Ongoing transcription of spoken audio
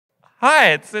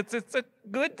Hi, it's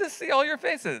good to see all your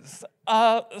faces.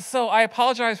 So I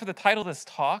apologize for the title of this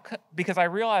talk because I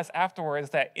realized afterwards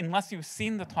that unless you've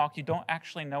seen the talk, you don't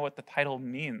actually know what the title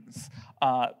means.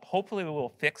 Hopefully we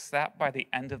will fix that by the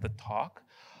end of the talk.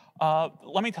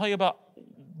 Let me tell you about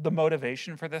the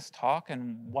motivation for this talk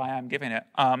and why I'm giving it.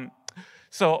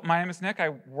 So my name is Nick. I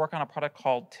work on a product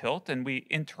called Tilt, and we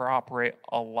interoperate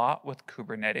a lot with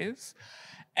Kubernetes.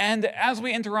 And as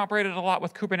we interoperated a lot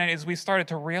with Kubernetes, we started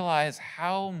to realize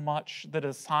how much the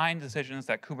design decisions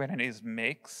that Kubernetes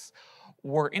makes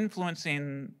were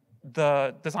influencing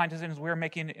the design decisions we were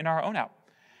making in our own app.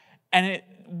 And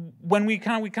when we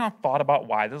kind of thought about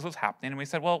why this was happening, and we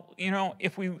said, well,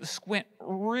 if we squint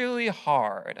really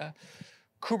hard,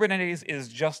 Kubernetes is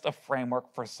just a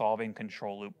framework for solving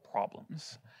control loop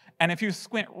problems. And if you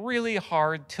squint really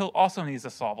hard, Tilt also needs to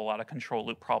solve a lot of control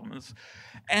loop problems.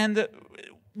 And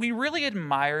we really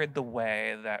admired the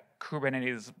way that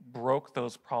Kubernetes broke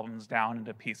those problems down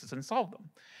into pieces and solved them.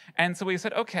 And so we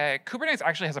said, okay, Kubernetes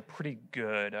actually has a pretty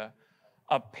good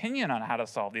opinion on how to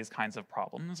solve these kinds of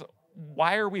problems.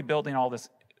 Why are we building all this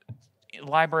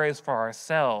libraries for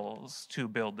ourselves to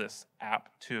build this app,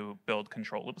 to build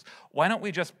control loops? Why don't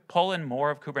we just pull in more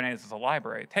of Kubernetes as a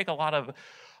library, take a lot of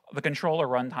the controller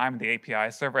runtime, the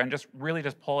API server, and just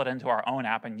pull it into our own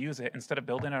app and use it instead of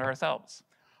building it ourselves?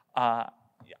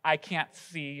 I can't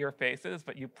see your faces,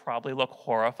 but you probably look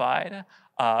horrified.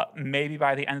 Maybe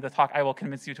by the end of the talk, I will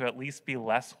convince you to at least be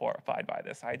less horrified by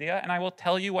this idea, and I will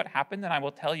tell you what happened, and I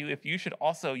will tell you if you should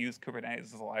also use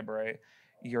Kubernetes as a library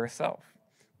yourself.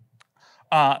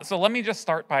 So let me just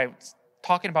start by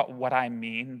talking about what I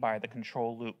mean by the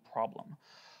control loop problem.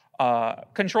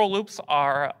 Control loops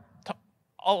are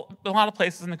a lot of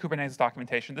places in the Kubernetes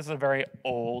documentation. This is a very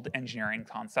old engineering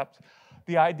concept.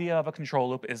 The idea of a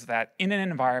control loop is that in an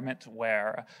environment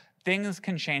where things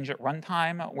can change at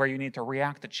runtime, where you need to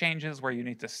react to changes, where you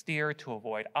need to steer to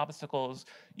avoid obstacles,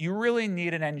 you really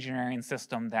need an engineering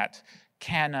system that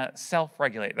can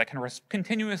self-regulate, that can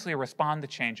continuously respond to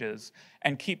changes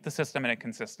and keep the system in a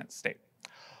consistent state.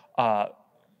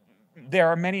 There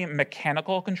are many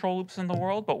mechanical control loops in the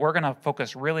world, but we're going to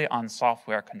focus really on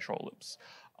software control loops.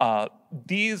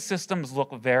 These systems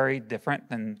look very different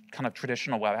than kind of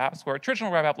traditional web apps, where a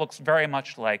traditional web app looks very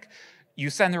much like you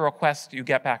send a request, you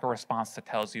get back a response that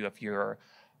tells you if your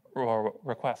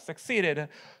request succeeded.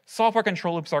 Software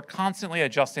control loops are constantly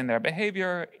adjusting their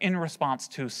behavior in response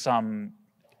to some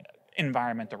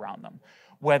environment around them,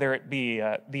 whether it be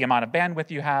the amount of bandwidth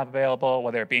you have available,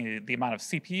 whether it be the amount of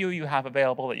CPU you have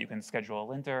available that you can schedule a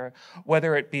linter,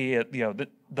 whether it be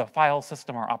the file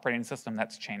system or operating system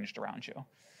that's changed around you.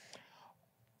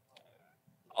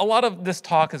 A lot of this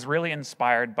talk is really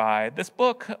inspired by this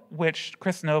book, which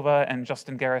Chris Nova and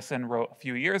Justin Garrison wrote a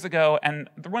few years ago. And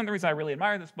one of the reasons I really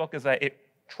admire this book is that it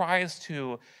tries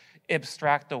to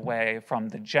abstract away from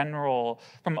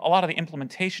from a lot of the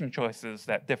implementation choices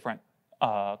that different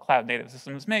cloud native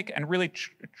systems make, and really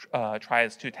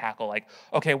tries to tackle, like,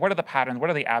 okay, what are the patterns, what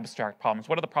are the abstract problems,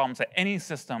 what are the problems that any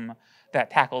system that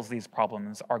tackles these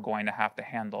problems are going to have to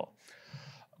handle.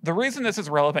 The reason this is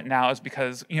relevant now is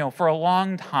because, for a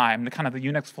long time, the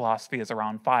Unix philosophy is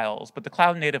around files, but the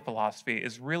cloud native philosophy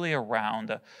is really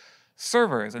around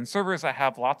servers, and servers that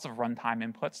have lots of runtime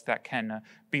inputs that can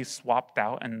be swapped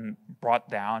out and brought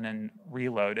down and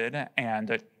reloaded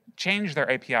and change their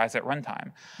APIs at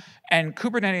runtime. And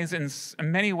Kubernetes,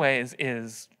 in many ways,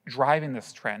 is driving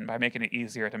this trend by making it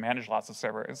easier to manage lots of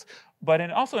servers. But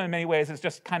also, in many ways, it's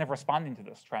just kind of responding to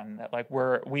this trend that, like,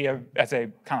 we have, as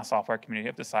a kind of software community,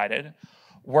 have decided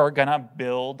we're gonna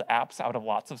build apps out of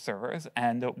lots of servers,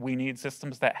 and we need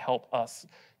systems that help us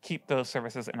keep those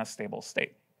services in a stable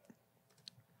state.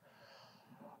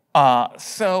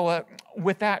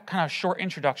 With that kind of short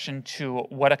introduction to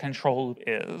what a control loop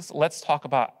is, let's talk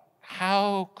about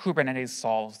how Kubernetes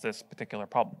solves this particular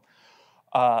problem.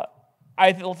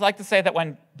 I'd like to say that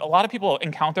when a lot of people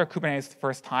encounter Kubernetes the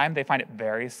first time, they find it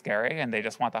very scary and they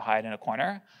just want to hide in a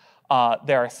corner.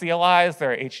 There are CLIs,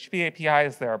 there are HTTP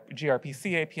APIs, there are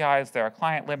gRPC APIs, there are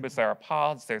client libs, there are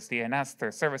pods, there's DNS,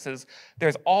 there's services.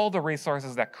 There's all the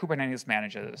resources that Kubernetes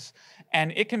manages,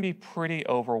 and it can be pretty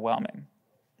overwhelming.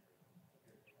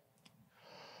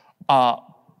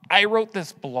 I wrote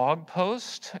this blog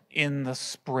post in the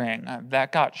spring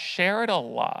that got shared a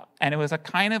lot, and it was a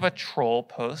kind of a troll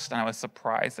post, and I was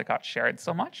surprised it got shared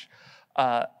so much.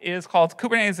 It is called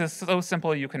 "Kubernetes is so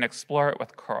simple you can explore it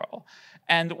with curl."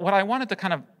 And what I wanted to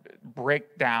kind of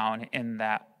break down in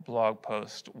that blog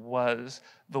post was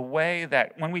the way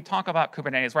that when we talk about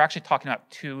Kubernetes, we're actually talking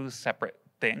about two separate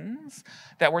things.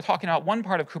 That we're talking about one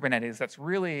part of Kubernetes that's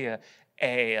really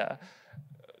a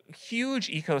huge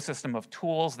ecosystem of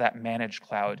tools that manage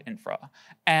cloud infra.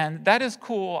 And that is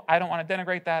cool. I don't want to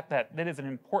denigrate that. That is an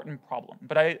important problem.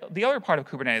 But the other part of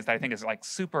Kubernetes that I think is like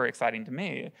super exciting to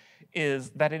me is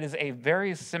that it is a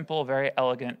very simple, very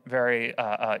elegant, very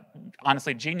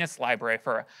honestly genius library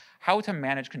for how to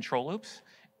manage control loops.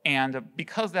 And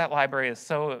because that library is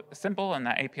so simple and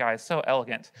that API is so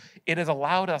elegant, it has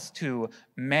allowed us to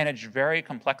manage very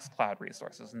complex cloud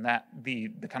resources. And that the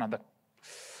kind of the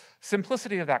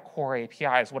simplicity of that core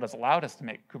API is what has allowed us to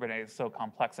make Kubernetes so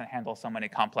complex and handle so many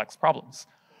complex problems.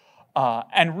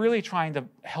 And really trying to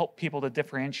help people to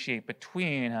differentiate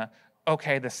between,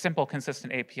 okay, the simple,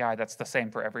 consistent API that's the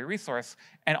same for every resource,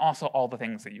 and also all the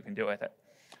things that you can do with it.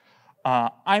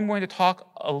 I'm going to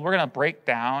talk, we're going to break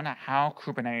down how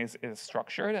Kubernetes is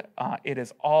structured.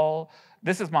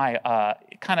 This is my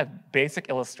kind of basic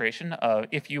illustration of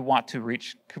if you want to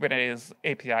reach Kubernetes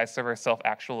API server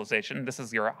self-actualization, this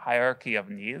is your hierarchy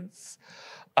of needs.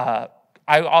 I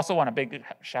also want a big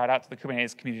shout out to the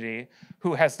Kubernetes community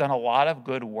who has done a lot of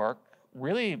good work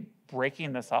really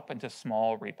breaking this up into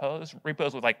small repos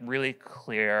with like really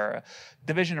clear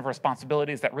division of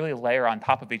responsibilities that really layer on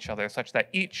top of each other such that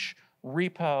each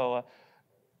repo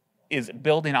is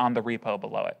building on the repo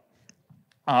below it.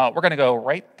 We're going to go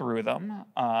right through them.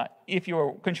 If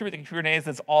you're contributing to Kubernetes,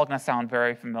 it's all going to sound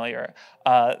very familiar.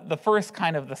 The first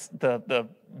kind of the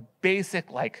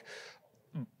basic like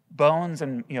bones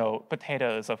and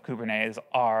potatoes of Kubernetes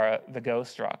are the Go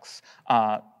structs.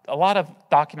 A lot of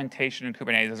documentation in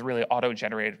Kubernetes is really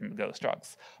auto-generated from the Go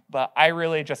structs, but I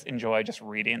really just enjoy just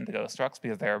reading the Go structs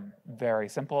because they're very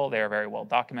simple, they're very well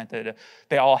documented,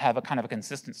 they all have a kind of a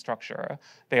consistent structure,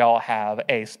 they all have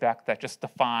a spec that just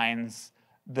defines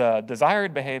the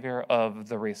desired behavior of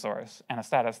the resource and a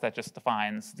status that just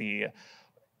defines the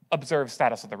observed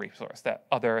status of the resource that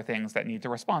other things that need to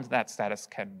respond to that status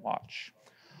can watch.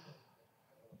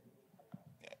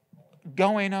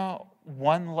 Going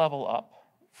one level up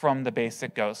from the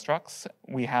basic Go structs,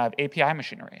 we have API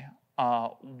machinery.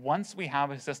 Once we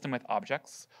have a system with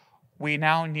objects, we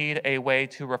now need a way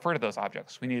to refer to those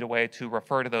objects. We need a way to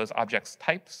refer to those objects'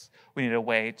 types. We need a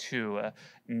way to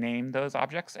name those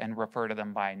objects and refer to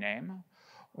them by name.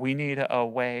 We need a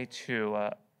way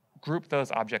to group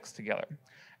those objects together.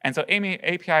 And so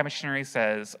API machinery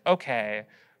says, okay,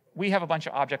 we have a bunch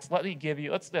of objects.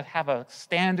 Let's have a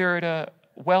standard,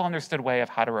 well-understood way of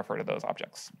how to refer to those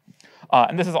objects.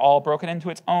 And this is all broken into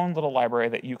its own little library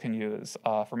that you can use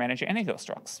for managing any Go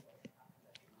structs.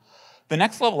 The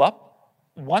next level up,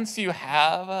 once you've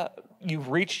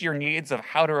reached your needs of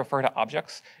how to refer to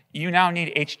objects, you now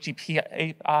need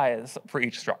HTTP APIs for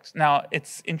each struct. Now,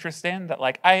 it's interesting that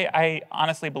I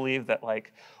honestly believe that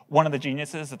one of the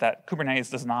geniuses is that Kubernetes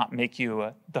does not make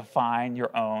you define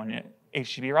your own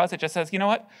HTTP routes. It just says, you know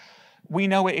what? We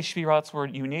know what HTTP routes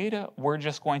you need. We're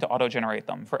just going to auto-generate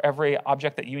them. For every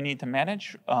object that you need to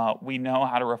manage, we know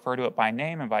how to refer to it by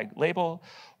name and by label.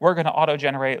 We're going to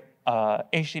auto-generate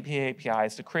HTTP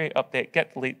APIs to create, update,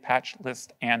 get, delete, patch,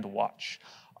 list, and watch.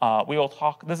 We will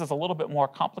talk, this is a little bit more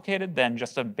complicated than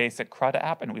just a basic CRUD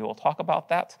app, and we will talk about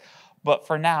that. But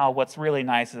for now, what's really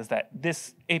nice is that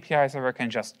this API server can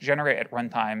just generate at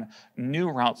runtime new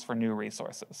routes for new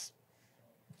resources.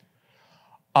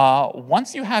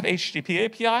 Once you have HTTP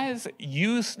APIs,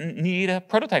 you need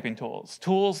prototyping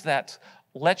tools that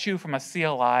let you from a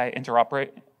CLI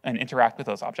interoperate and interact with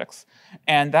those objects.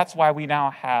 And that's why we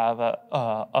now have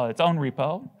its own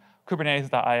repo,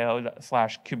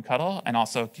 kubernetes.io/kubectl, and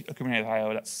also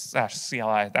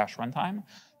kubernetes.io/CLI-runtime,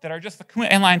 that are just the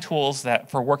inline tools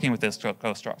that for working with this Go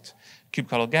struct.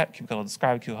 kubectl get, kubectl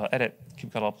describe, kubectl edit,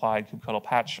 kubectl apply, kubectl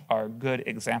patch are good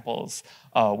examples,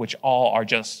 which all are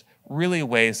just really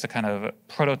ways to kind of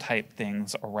prototype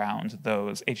things around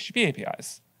those HTTP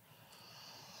APIs.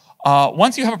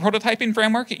 Once you have a prototyping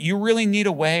framework, you really need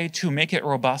a way to make it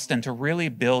robust and to really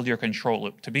build your control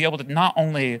loop, to be able to not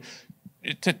only,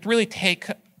 to really take,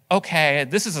 okay,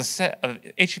 this is a set of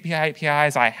HTTP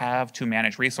APIs I have to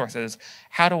manage resources.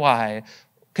 How do I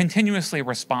continuously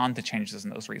respond to changes in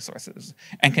those resources?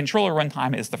 And controller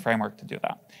runtime is the framework to do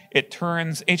that. It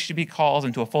turns HTTP calls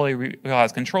into a fully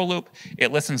realized control loop.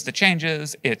 It listens to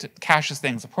changes. It caches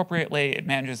things appropriately. It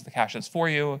manages the caches for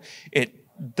you. It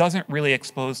doesn't really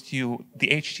expose to you the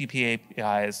HTTP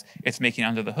APIs it's making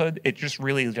under the hood. It just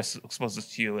really just exposes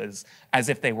to you as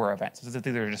if they were events, as if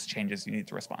they were just changes you need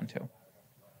to respond to.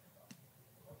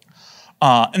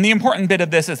 And the important bit of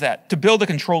this is that to build a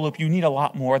control loop, you need a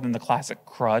lot more than the classic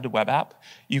CRUD web app.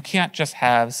 You can't just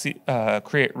have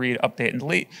create, read, update, and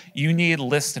delete. You need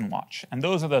list and watch. And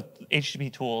those are the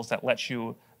HTTP tools that let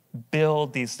you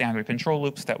build these standard control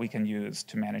loops that we can use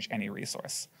to manage any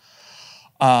resource.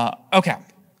 Okay.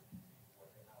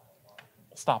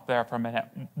 Stop there for a minute.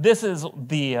 This is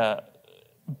the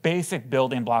basic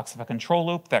building blocks of a control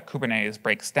loop that Kubernetes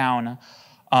breaks down.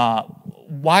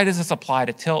 Why does this apply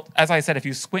to tilt? As I said, if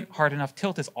you squint hard enough,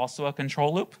 tilt is also a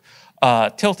control loop.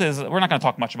 Tilt is, we're not going to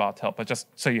talk much about tilt, but just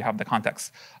so you have the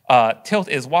context. Tilt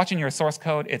is watching your source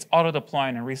code, it's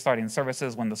auto-deploying and restarting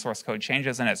services when the source code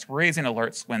changes, and it's raising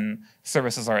alerts when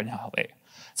services are invalid.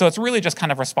 So it's really just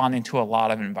kind of responding to a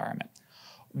lot of environment.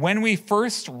 When we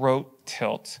first wrote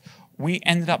tilt, we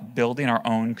ended up building our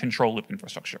own control loop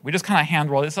infrastructure. We just kind of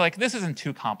hand-rolled it. It's like, this isn't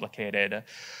too complicated.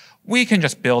 We can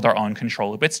just build our own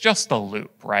control loop. It's just a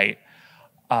loop, right?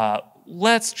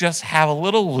 Let's just have a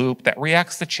little loop that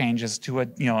reacts to changes to a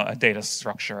data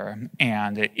structure,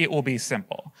 and it will be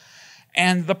simple.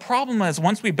 And the problem is,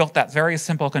 once we built that very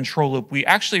simple control loop, we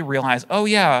actually realized, oh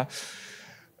yeah,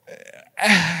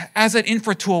 as an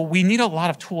infra tool, we need a lot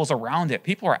of tools around it.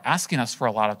 People are asking us for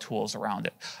a lot of tools around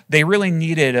it. They really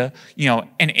needed an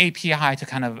API to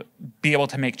kind of be able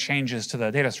to make changes to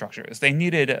the data structures. They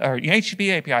needed an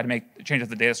HTTP API to make changes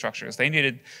to the data structures. They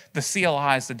needed the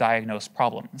CLIs to diagnose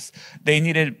problems. They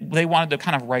wanted to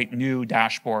kind of write new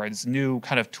dashboards, new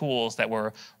kind of tools that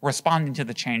were responding to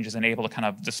the changes and able to kind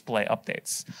of display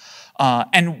updates.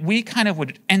 And we kind of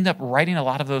would end up writing a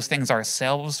lot of those things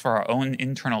ourselves for our own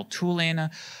internal tooling,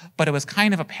 but it was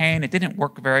kind of a pain. It didn't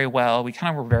work very well. We kind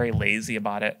of were very lazy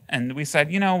about it. And we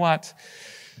said, you know what?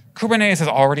 Kubernetes has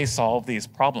already solved these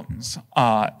problems.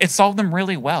 It solved them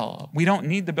really well. We don't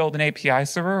need to build an API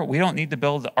server. We don't need to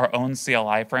build our own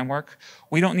CLI framework.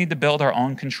 We don't need to build our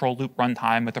own control loop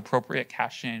runtime with appropriate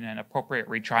caching and appropriate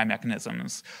retry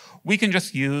mechanisms. We can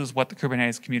just use what the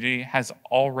Kubernetes community has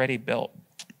already built.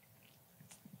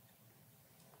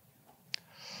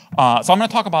 So I'm going to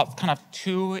talk about kind of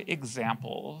two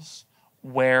examples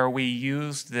where we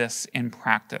used this in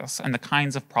practice and the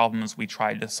kinds of problems we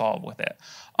tried to solve with it.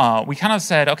 We kind of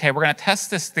said, okay, we're going to test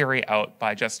this theory out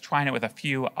by just trying it with a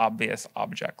few obvious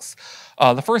objects.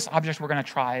 The first object we're going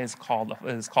to try is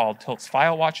called Tilt's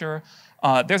File Watcher.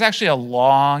 There's actually a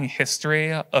long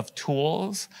history of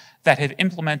tools that have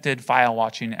implemented file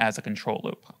watching as a control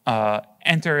loop.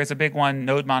 Enter is a big one,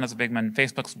 NodeMon is a big one,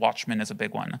 Facebook's Watchman is a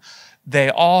big one. They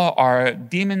all are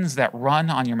daemons that run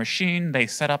on your machine. They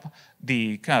set up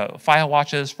the file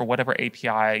watches for whatever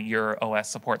API your OS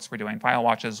supports for doing file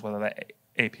watches, whether that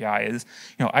API is,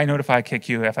 I notify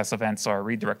KQ, FS events, or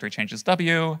read directory changes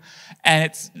W. And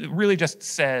it really just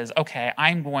says, okay,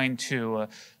 I'm going to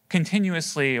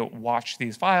continuously watch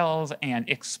these files and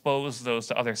expose those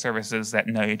to other services that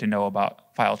need to know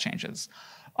about file changes.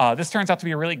 This turns out to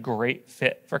be a really great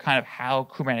fit for kind of how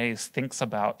Kubernetes thinks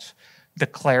about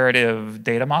declarative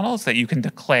data models, that you can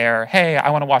declare, hey, I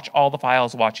want to watch all the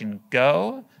files watching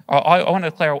Go, or I want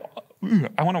to declare,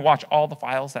 I want to watch all the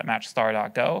files that match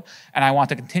star.go, and I want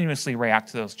to continuously react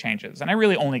to those changes. And I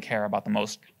really only care about the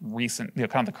most recent,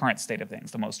 kind of the current state of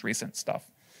things, the most recent stuff.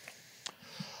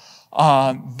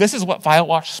 This is what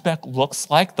FileWatch spec looks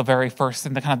like, the very first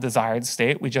in the kind of desired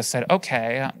state. We just said,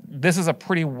 okay, this is a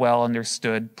pretty well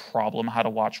understood problem, how to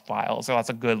watch files. There are lots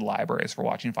of good libraries for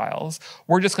watching files.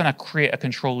 We're just going to create a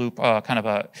control loop, kind of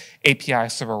a API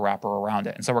server wrapper around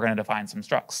it. And so we're going to define some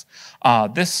structs.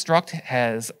 This struct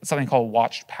has something called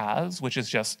watched paths, which is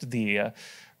just the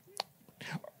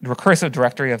recursive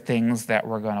directory of things that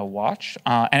we're going to watch.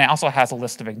 And it also has a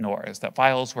list of ignores, that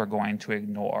files we're going to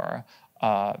ignore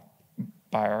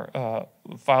by our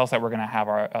files that we're going to have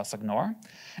us ignore.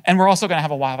 And we're also going to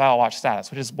have a file watch status,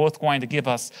 which is both going to give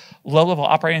us low-level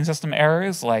operating system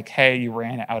errors, like, hey, you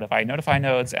ran out of iNotify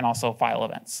nodes, and also file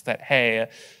events, that, hey,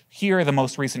 here are the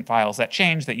most recent files that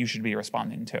changed that you should be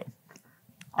responding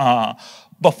to.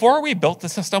 Before we built the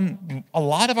system, a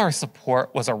lot of our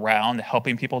support was around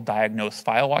helping people diagnose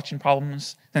file watching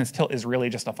problems, since Tilt is really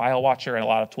just a file watcher, and a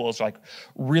lot of tools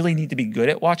really need to be good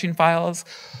at watching files.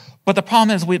 But the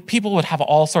problem is people would have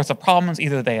all sorts of problems.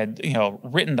 Either they had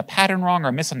written the pattern wrong,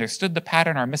 or misunderstood the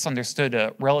pattern, or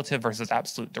misunderstood relative versus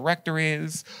absolute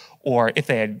directories, or if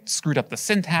they had screwed up the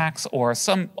syntax, or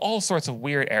all sorts of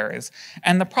weird errors.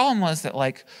 And the problem was that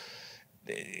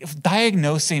if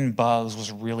diagnosing bugs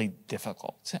was really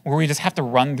difficult, where we just have to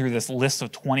run through this list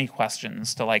of 20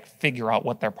 questions to figure out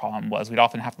what their problem was. We'd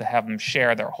often have to have them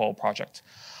share their whole project.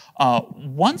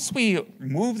 Once we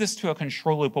move this to a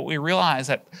control loop, what we realize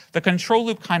that the control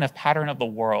loop kind of pattern of the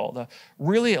world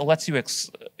really lets you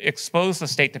expose the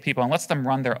state to people and lets them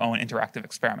run their own interactive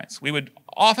experiments. We would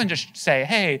often just say,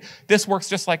 hey, this works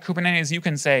just like Kubernetes. You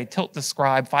can say tilt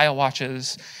describe file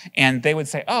watches, and they would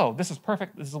say, oh, this is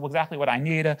perfect. This is exactly what I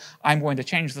need. I'm going to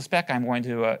change the spec. I'm going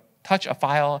to touch a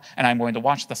file, and I'm going to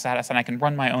watch the status, and I can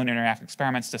run my own interactive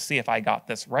experiments to see if I got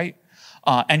this right.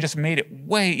 And just made it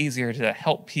way easier to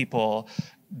help people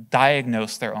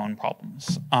diagnose their own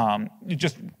problems.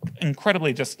 Just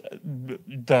incredibly, just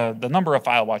the number of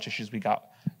file watch issues we got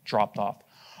dropped off.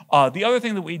 The other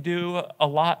thing that we do a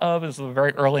lot of is the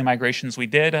very early migrations we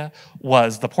did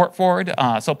was the port forward.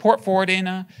 So port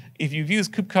forwarding, if you've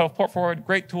used kubectl port forward,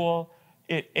 great tool.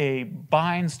 It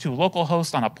binds to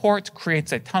localhost on a port,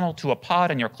 creates a tunnel to a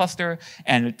pod in your cluster,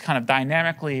 and it kind of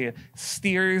dynamically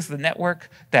steers the network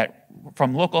that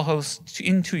from localhost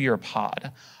into your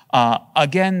pod.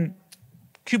 Again,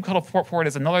 kubectl port forward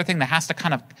is another thing that has to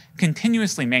kind of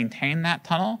continuously maintain that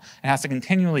tunnel. It has to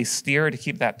continually steer to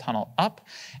keep that tunnel up.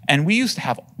 And we used to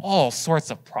have all sorts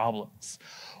of problems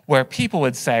where people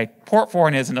would say, port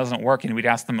forward doesn't work, and we'd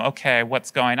ask them, okay,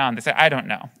 what's going on? They say, I don't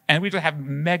know. And we'd have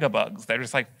mega bugs. They're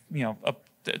just like, a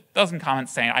dozen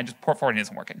comments saying, port forward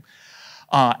isn't working.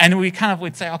 And we kind of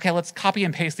would say, okay, let's copy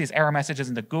and paste these error messages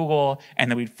into Google, and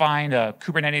then we'd find a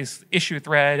Kubernetes issue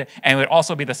thread, and it would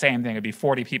also be the same thing. It'd be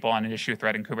 40 people on an issue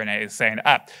thread in Kubernetes saying,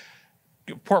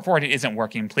 port forward isn't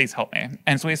working, please help me.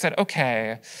 And so we said,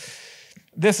 okay,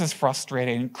 this is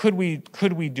frustrating. Could we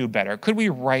do better? Could we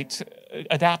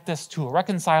adapt this to a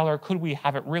reconciler? Could we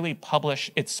have it really publish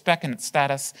its spec and its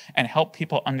status and help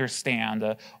people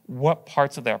understand what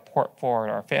parts of their port forward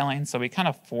are failing? So we kind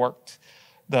of forked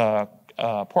the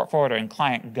port forwarder in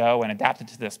client Go and adapted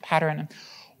to this pattern.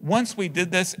 Once we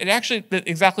did this, it actually,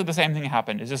 exactly the same thing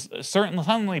happened. It's just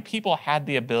suddenly people had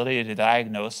the ability to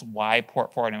diagnose why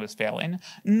port forwarding was failing.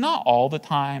 Not all the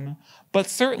time, but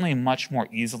certainly much more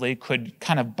easily could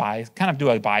kind of do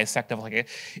a bisect of like,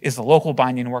 is the local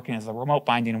binding working? Is the remote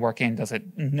binding working? Does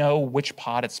it know which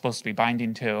pod it's supposed to be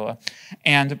binding to?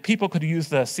 And people could use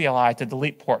the CLI to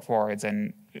delete port forwards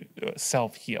and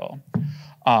self-heal.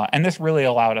 And this really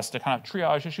allowed us to kind of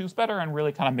triage issues better and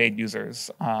really kind of made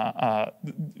users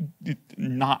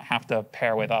not have to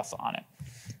pair with us on it.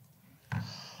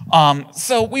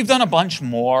 So we've done a bunch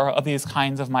more of these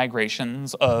kinds of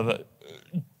migrations of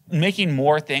making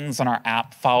more things on our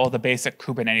app follow the basic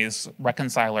Kubernetes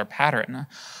reconciler pattern.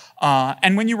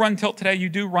 And when you run Tilt today, you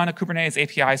do run a Kubernetes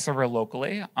API server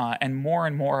locally, and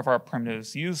more of our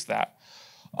primitives use that.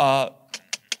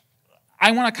 I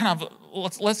want to kind of,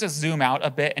 let's just zoom out a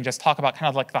bit and just talk about kind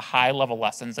of like the high level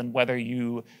lessons and whether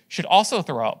you should also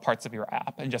throw out parts of your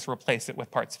app and just replace it with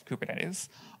parts of Kubernetes.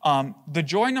 The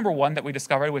joy number one that we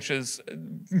discovered, which is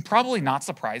probably not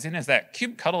surprising, is that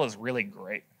kubectl is really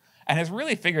great and has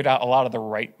really figured out a lot of the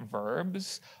right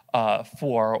verbs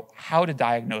for how to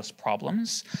diagnose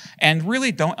problems, and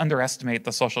really don't underestimate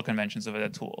the social conventions of the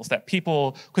tools. That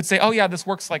people could say, oh yeah, this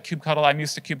works like kubectl, I'm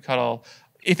used to kubectl.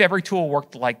 If every tool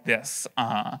worked like this,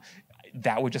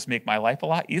 that would just make my life a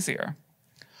lot easier.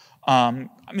 I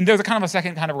mean, there's a kind of a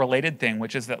second kind of related thing,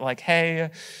 which is that like, hey,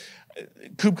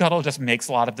 kubectl just makes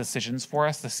a lot of decisions for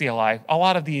us, the CLI. A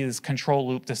lot of these control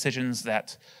loop decisions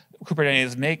that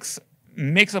Kubernetes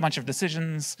makes a bunch of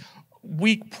decisions.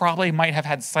 We probably might have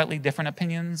had slightly different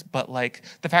opinions, but like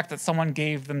the fact that someone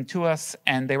gave them to us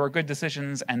and they were good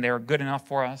decisions and they were good enough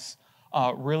for us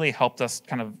really helped us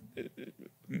kind of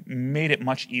made it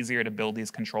much easier to build these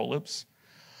control loops.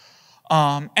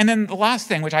 And then the last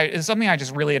thing, which is something I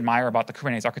just really admire about the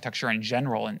Kubernetes architecture in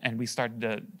general, and we started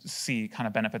to see kind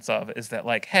of benefits of, is that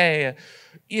like, hey,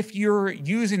 if you're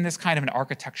using this kind of an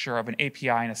architecture of an API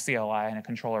and a CLI and a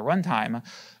controller runtime,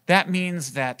 that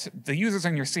means that the users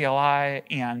in your CLI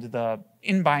and the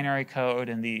in-binary code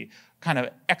and the kind of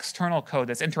external code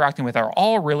that's interacting with are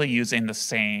all really using the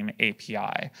same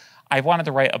API. I wanted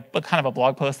to write a kind of a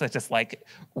blog post that just like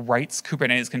writes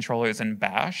Kubernetes controllers in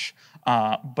Bash,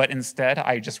 but instead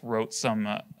I just wrote some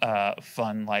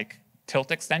fun like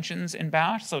tilt extensions in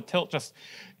Bash. So tilt just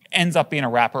ends up being a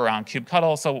wrapper around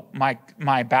kubectl. So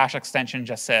my Bash extension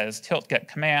just says tilt get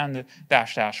command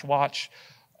 -- watch,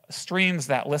 streams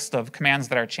that list of commands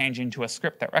that are changing to a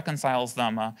script that reconciles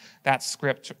them. That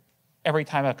script, every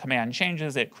time a command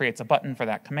changes, it creates a button for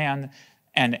that command,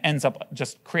 and ends up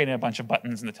just creating a bunch of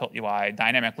buttons in the Tilt UI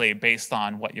dynamically based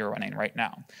on what you're running right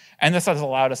now. And this has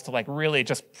allowed us to like really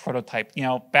just prototype. You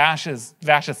know, Bash is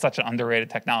such an underrated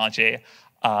technology.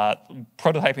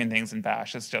 Prototyping things in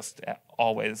Bash is just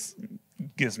always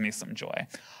gives me some joy.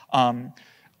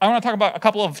 I want to talk about a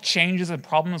couple of changes and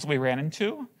problems we ran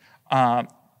into.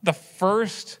 The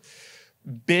first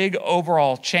big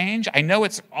overall change, I know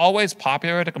it's always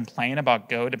popular to complain about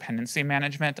Go dependency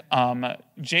management.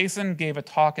 Jason gave a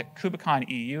talk at KubeCon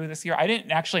EU this year. I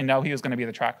didn't actually know he was going to be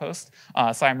the track host,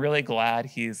 so I'm really glad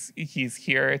he's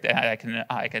here and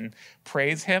I can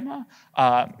praise him.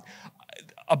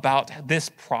 About this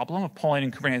problem of pulling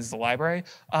in Kubernetes as a library.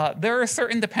 There are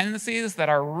certain dependencies that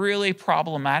are really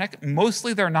problematic.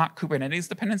 Mostly they're not Kubernetes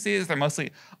dependencies. They're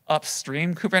mostly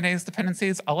upstream Kubernetes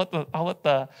dependencies. I'll let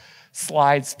the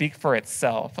slide speak for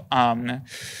itself. I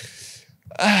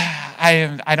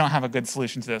don't have a good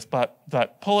solution to this,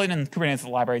 but pulling in Kubernetes as a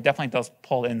library definitely does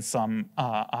pull in some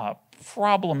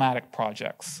problematic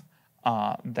projects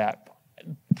that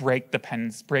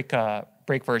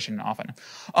break version often.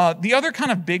 The other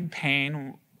kind of big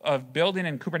pain of building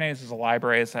in Kubernetes as a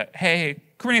library is that, hey,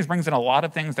 Kubernetes brings in a lot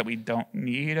of things that we don't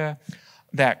need,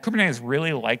 that Kubernetes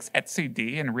really likes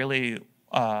etcd and really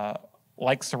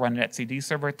likes to run an etcd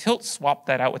server. Tilt swapped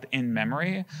that out with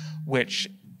in-memory, which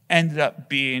ended up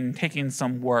taking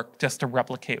some work just to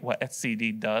replicate what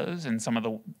etcd does and some of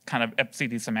the kind of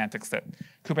etcd semantics that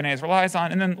Kubernetes relies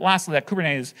on. And then lastly, that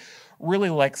Kubernetes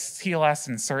really likes TLS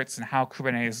and certs and how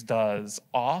Kubernetes does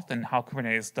auth and how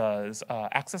Kubernetes does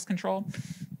access control,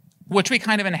 which we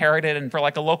kind of inherited. And for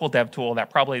like a local dev tool, that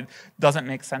probably doesn't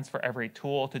make sense for every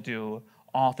tool to do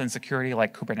auth and security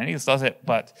like Kubernetes does it,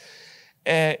 but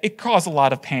it caused a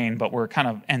lot of pain, but we're kind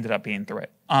of ended up being through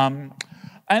it.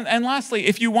 And lastly,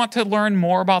 if you want to learn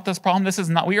more about this problem,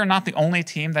 we are not the only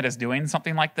team that is doing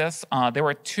something like this. There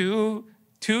were two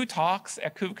talks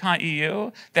at KubeCon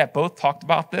EU that both talked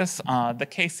about this. The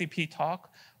KCP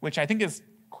talk, which I think is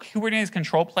Kubernetes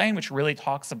control plane, which really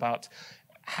talks about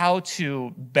how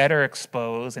to better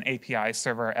expose an API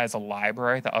server as a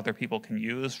library that other people can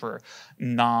use for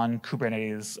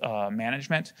non-Kubernetes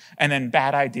management. And then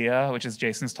Bad Idea, which is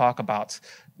Jason's talk about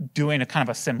doing a kind of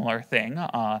a similar thing.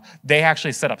 They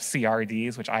actually set up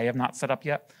CRDs, which I have not set up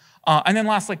yet. And then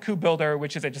lastly, KubeBuilder,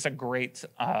 which is just a great,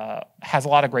 has a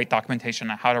lot of great documentation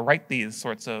on how to write these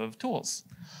sorts of tools.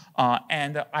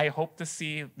 And I hope to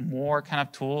see more kind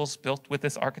of tools built with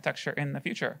this architecture in the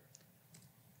future.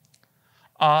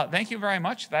 Thank you very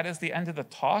much. That is the end of the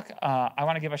talk. I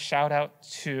want to give a shout out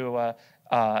to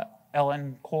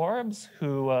Ellen Corbs,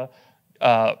 who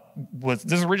this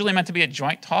was originally meant to be a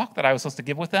joint talk that I was supposed to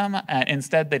give with them, and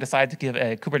instead they decided to give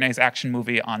a Kubernetes action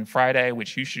movie on Friday,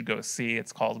 which you should go see.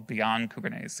 It's called Beyond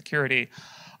Kubernetes Security.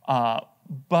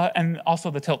 And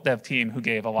also the Tilt Dev team, who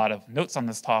gave a lot of notes on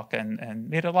this talk and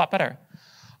made it a lot better.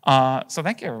 So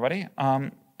thank you, everybody.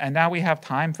 And now we have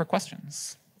time for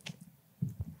questions.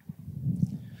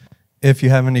 If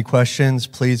you have any questions,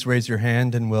 please raise your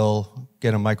hand and we'll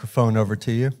get a microphone over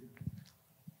to you.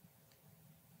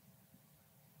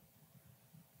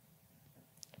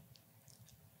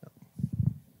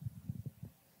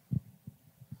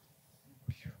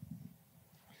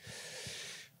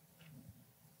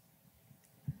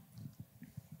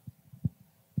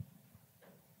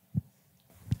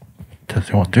 Does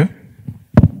it want to?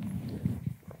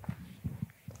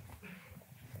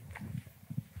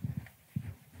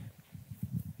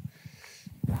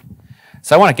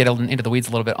 So I want to get into the weeds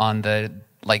a little bit on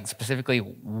specifically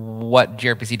what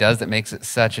gRPC does that makes it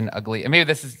such an ugly. And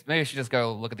maybe I should just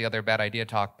go look at the other Bad Idea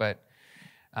talk. But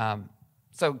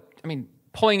so I mean,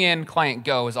 pulling in client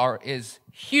Go is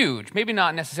huge. Maybe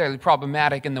not necessarily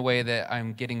problematic in the way that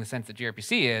I'm getting the sense that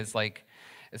gRPC is, like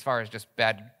as far as just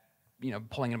bad,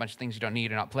 pulling in a bunch of things you don't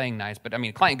need or not playing nice. But I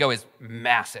mean, client Go is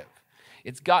massive.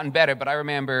 It's gotten better, but I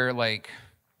remember like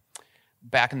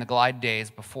back in the Glide days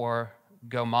before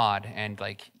Go mod and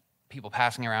like people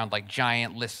passing around like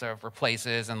giant lists of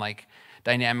replaces and like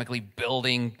dynamically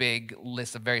building big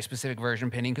lists of very specific version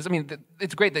pinning. Because I mean,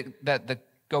 it's great that the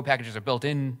Go packages are built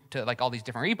into like all these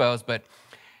different repos, but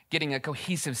getting a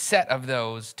cohesive set of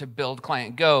those to build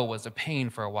client Go was a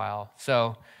pain for a while.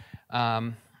 So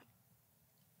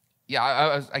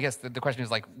yeah, I guess the question is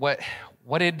like, what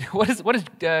is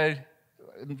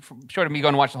short of me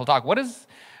going to watch the whole talk, what does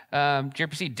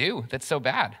gRPC do that's so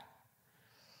bad?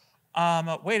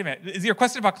 Wait a minute. Is your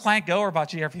question about client Go or about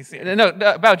gRPC? No,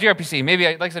 about gRPC. Maybe,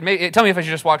 like I said, tell me if I should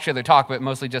just watch the other talk, but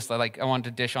mostly just like I wanted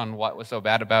to dish on what was so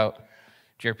bad about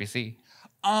gRPC.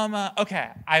 Okay,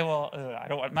 I will.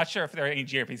 I'm not sure if there are any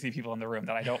gRPC people in the room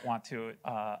that I don't want to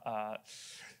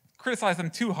criticize them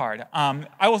too hard.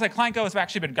 I will say client Go has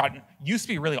actually used to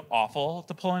be really awful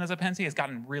to pull in as a dependency. It's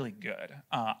gotten really good.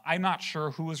 I'm not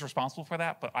sure who is responsible for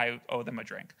that, but I owe them a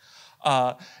drink.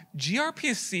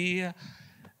 gRPC.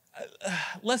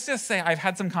 let's just say I've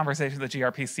had some conversations with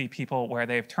gRPC people where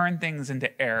they've turned things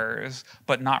into errors,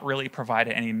 but not really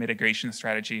provided any mitigation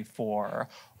strategy for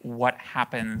what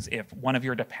happens if one of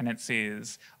your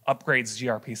dependencies upgrades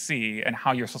gRPC and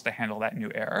how you're supposed to handle that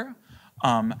new error.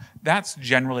 That's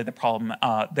generally the problem.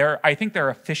 I think their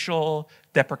official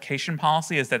deprecation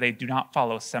policy is that they do not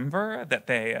follow SEMVer, that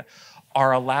they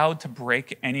are allowed to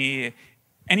break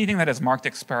anything that is marked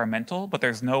experimental, but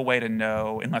there's no way to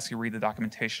know, unless you read the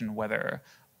documentation, whether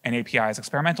an API is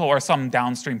experimental or some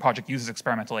downstream project uses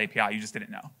experimental API, you just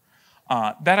didn't know.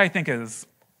 That, I think, is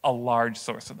a large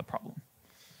source of the problem.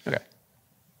 Okay.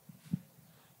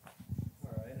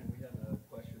 All right, and we have a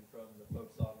question from the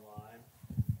folks online.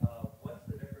 What's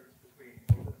the difference between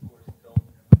open source tilt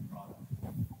and the product?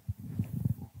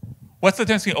 What's the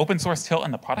difference between open source tilt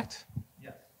and the product?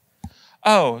 Yes.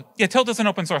 Oh, yeah, tilt is an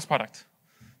open source product.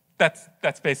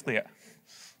 That's basically it.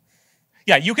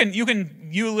 Yeah, you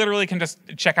literally can just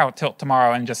check out Tilt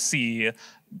tomorrow and just see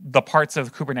the parts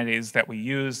of Kubernetes that we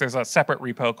use. There's a separate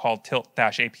repo called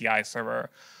tilt-API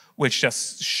server, which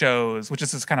just shows, which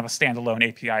is just kind of a standalone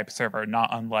API server, not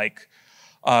unlike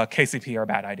KCP or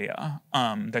Bad Idea,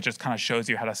 that just kind of shows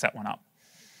you how to set one up.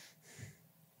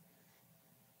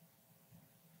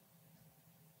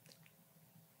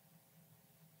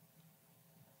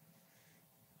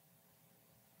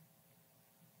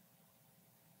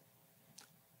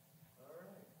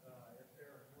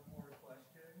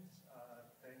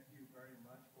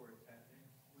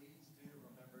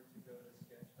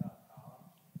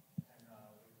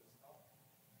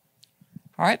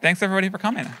 All right, thanks everybody for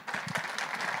coming.